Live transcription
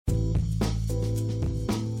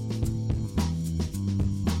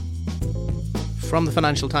From the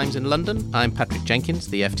Financial Times in London, I'm Patrick Jenkins,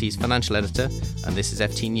 the FT's financial editor, and this is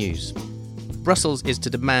FT News. Brussels is to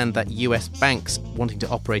demand that US banks wanting to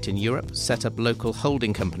operate in Europe set up local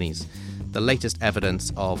holding companies. The latest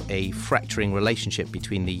evidence of a fracturing relationship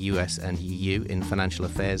between the US and EU in financial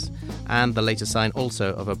affairs, and the latest sign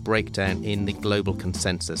also of a breakdown in the global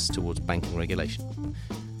consensus towards banking regulation.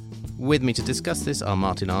 With me to discuss this are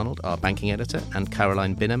Martin Arnold, our banking editor, and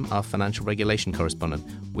Caroline Binham, our financial regulation correspondent.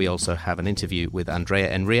 We also have an interview with Andrea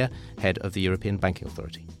Enria, head of the European Banking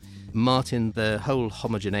Authority. Martin, the whole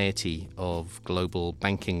homogeneity of global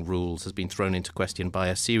banking rules has been thrown into question by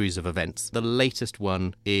a series of events. The latest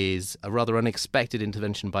one is a rather unexpected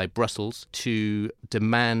intervention by Brussels to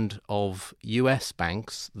demand of US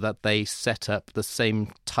banks that they set up the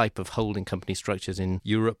same type of holding company structures in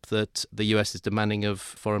Europe that the US is demanding of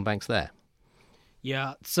foreign banks there.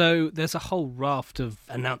 Yeah, so there's a whole raft of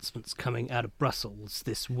announcements coming out of Brussels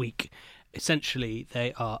this week. Essentially,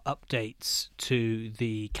 they are updates to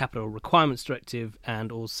the Capital Requirements Directive and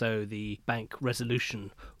also the bank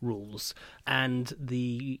resolution rules. And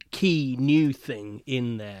the key new thing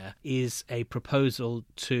in there is a proposal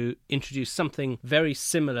to introduce something very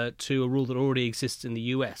similar to a rule that already exists in the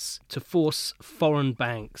US, to force foreign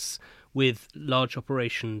banks with large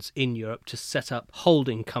operations in Europe to set up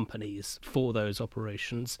holding companies for those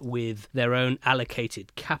operations with their own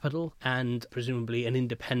allocated capital and presumably an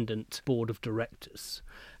independent board of directors.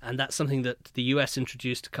 And that's something that the US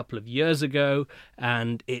introduced a couple of years ago,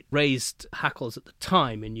 and it raised hackles at the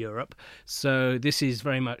time in Europe. So this is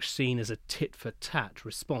very much seen as a tit-for-tat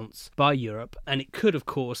response by Europe. And it could, of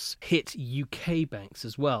course, hit UK banks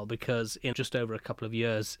as well, because in just over a couple of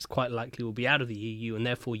years, it's quite likely we'll be out of the EU, and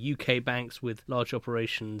therefore UK banks with large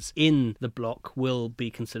operations in the bloc will be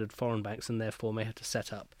considered foreign banks and therefore may have to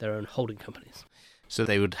set up their own holding companies. So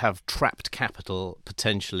they would have trapped capital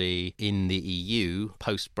potentially in the EU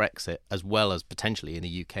post-Brexit, as well as potentially in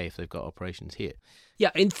the UK if they've got operations here.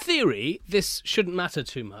 Yeah, in theory, this shouldn't matter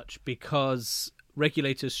too much because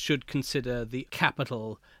regulators should consider the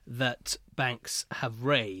capital that banks have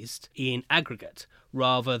raised in aggregate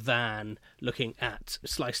rather than looking at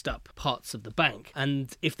sliced up parts of the bank.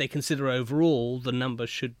 And if they consider overall, the number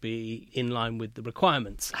should be in line with the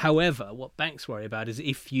requirements. However, what banks worry about is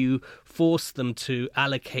if you force them to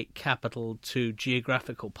allocate capital to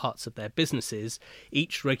geographical parts of their businesses,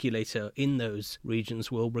 each regulator in those regions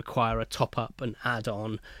will require a top-up, an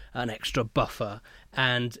add-on, an extra buffer,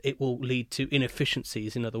 and it will lead to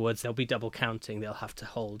inefficiencies. In other words, they'll be double counting, they'll have to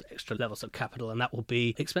hold extra levels of capital, and that will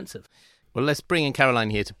be expensive. Well, let's bring in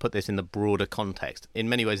Caroline here to put this in the broader context. In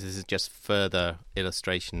many ways, this is just further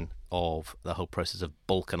illustration of the whole process of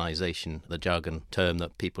balkanization, the jargon term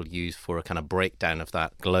that people use for a kind of breakdown of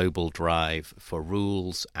that global drive for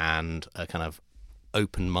rules and a kind of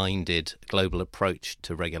open-minded global approach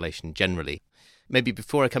to regulation generally. Maybe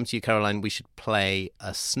before I come to you, Caroline, we should play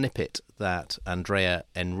a snippet that Andrea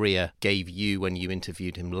Enria gave you when you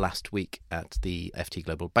interviewed him last week at the FT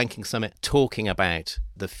Global Banking Summit, talking about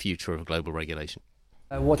the future of global regulation.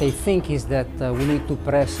 What I think is that we need to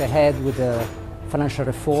press ahead with the financial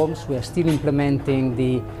reforms. We are still implementing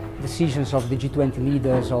the decisions of the G20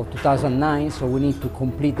 leaders of 2009, so we need to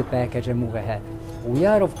complete the package and move ahead. We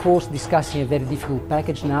are, of course, discussing a very difficult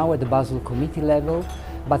package now at the Basel Committee level,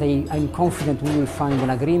 but I'm confident we will find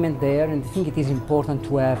an agreement there, and I think it is important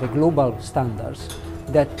to have a global standards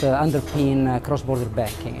that underpin cross-border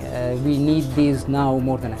banking. We need this now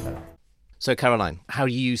more than ever. So, Caroline, how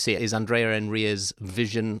do you see it? Is Andrea Enria's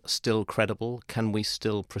vision still credible? Can we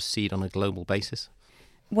still proceed on a global basis?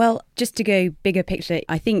 Well, just to go bigger picture,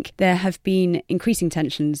 I think there have been increasing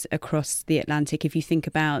tensions across the Atlantic. If you think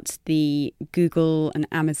about the Google and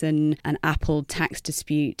Amazon and Apple tax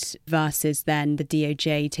dispute versus then the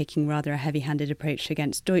DOJ taking rather a heavy-handed approach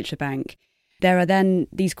against Deutsche Bank, there are then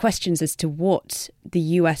these questions as to what the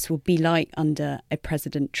US will be like under a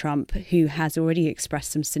President Trump who has already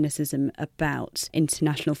expressed some cynicism about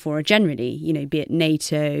international fora generally, be it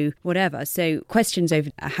NATO, whatever. So questions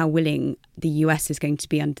over how willing the US is going to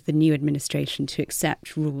be under the new administration to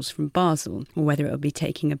accept rules from Basel, or whether it will be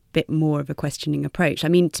taking a bit more of a questioning approach. I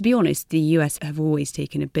mean, to be honest, the US have always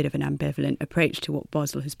taken a bit of an ambivalent approach to what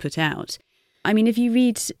Basel has put out. I mean, if you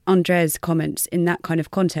read Andrea's comments in that kind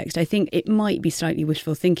of context, I think it might be slightly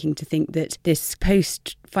wishful thinking to think that this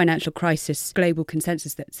post-financial crisis global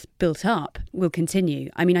consensus that's built up will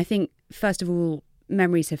continue. I mean, I think, first of all,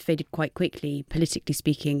 memories have faded quite quickly, politically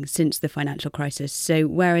speaking, since the financial crisis. So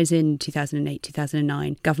whereas in 2008,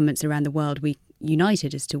 2009, governments around the world were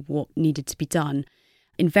united as to what needed to be done,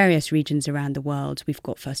 in various regions around the world, we've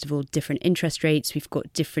got, first of all, different interest rates, we've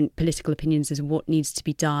got different political opinions as to what needs to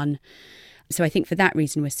be done. So I think for that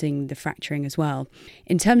reason, we're seeing the fracturing as well.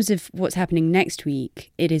 In terms of what's happening next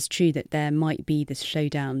week, it is true that there might be this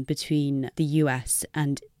showdown between the US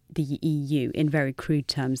and the EU, in very crude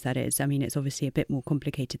terms, that is. I mean, it's obviously a bit more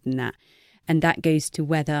complicated than that. And that goes to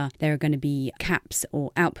whether there are going to be caps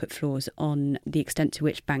or output floors on the extent to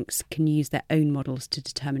which banks can use their own models to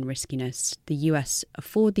determine riskiness. The US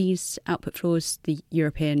afford these output floors. The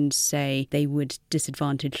Europeans say they would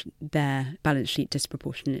disadvantage their balance sheet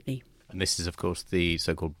disproportionately. And this is, of course, the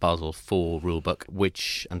so-called Basel IV rulebook,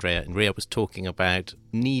 which Andrea Enria was talking about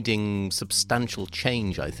needing substantial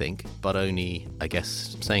change, I think, but only, I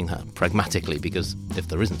guess, saying that pragmatically, because if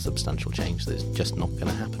there isn't substantial change, there's just not going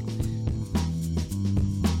to happen.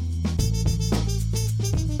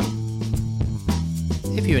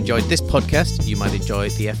 If you enjoyed this podcast, you might enjoy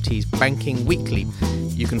the FT's Banking Weekly.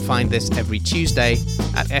 You can find this every Tuesday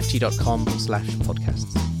at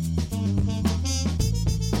ft.com/podcasts.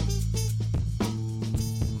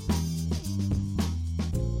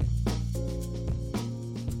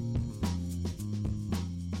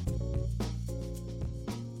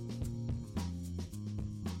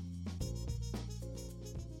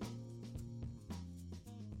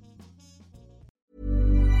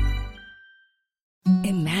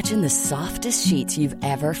 Imagine the softest sheets you've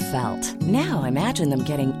ever felt. Now imagine them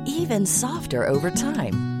getting even softer over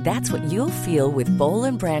time. That's what you'll feel with Boll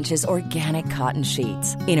 & Branch's organic cotton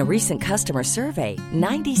sheets. In a recent customer survey,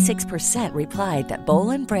 96% replied that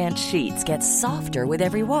Boll & Branch sheets get softer with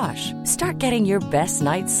every wash. Start getting your best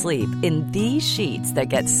night's sleep in these sheets that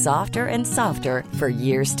get softer and softer for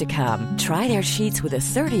years to come. Try their sheets with a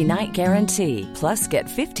 30-night guarantee. Plus, get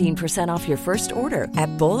 15% off your first order at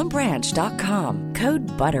bollandbranch.com.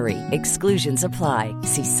 Code BUTTERY. Exclusions apply.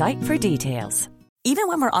 See site for details. Even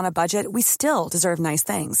when we're on a budget, we still deserve nice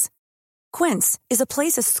things. Quince is a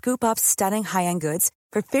place to scoop up stunning high-end goods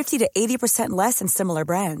for 50 to 80% less than similar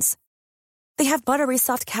brands. They have buttery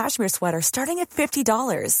soft cashmere sweaters starting at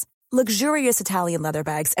 $50, luxurious Italian leather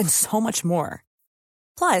bags, and so much more.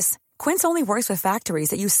 Plus, Quince only works with factories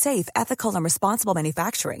that use safe, ethical, and responsible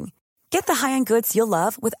manufacturing. Get the high-end goods you'll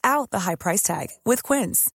love without the high price tag with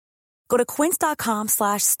Quince. Go to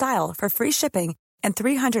quince.com/style for free shipping and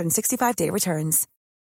 365-day returns.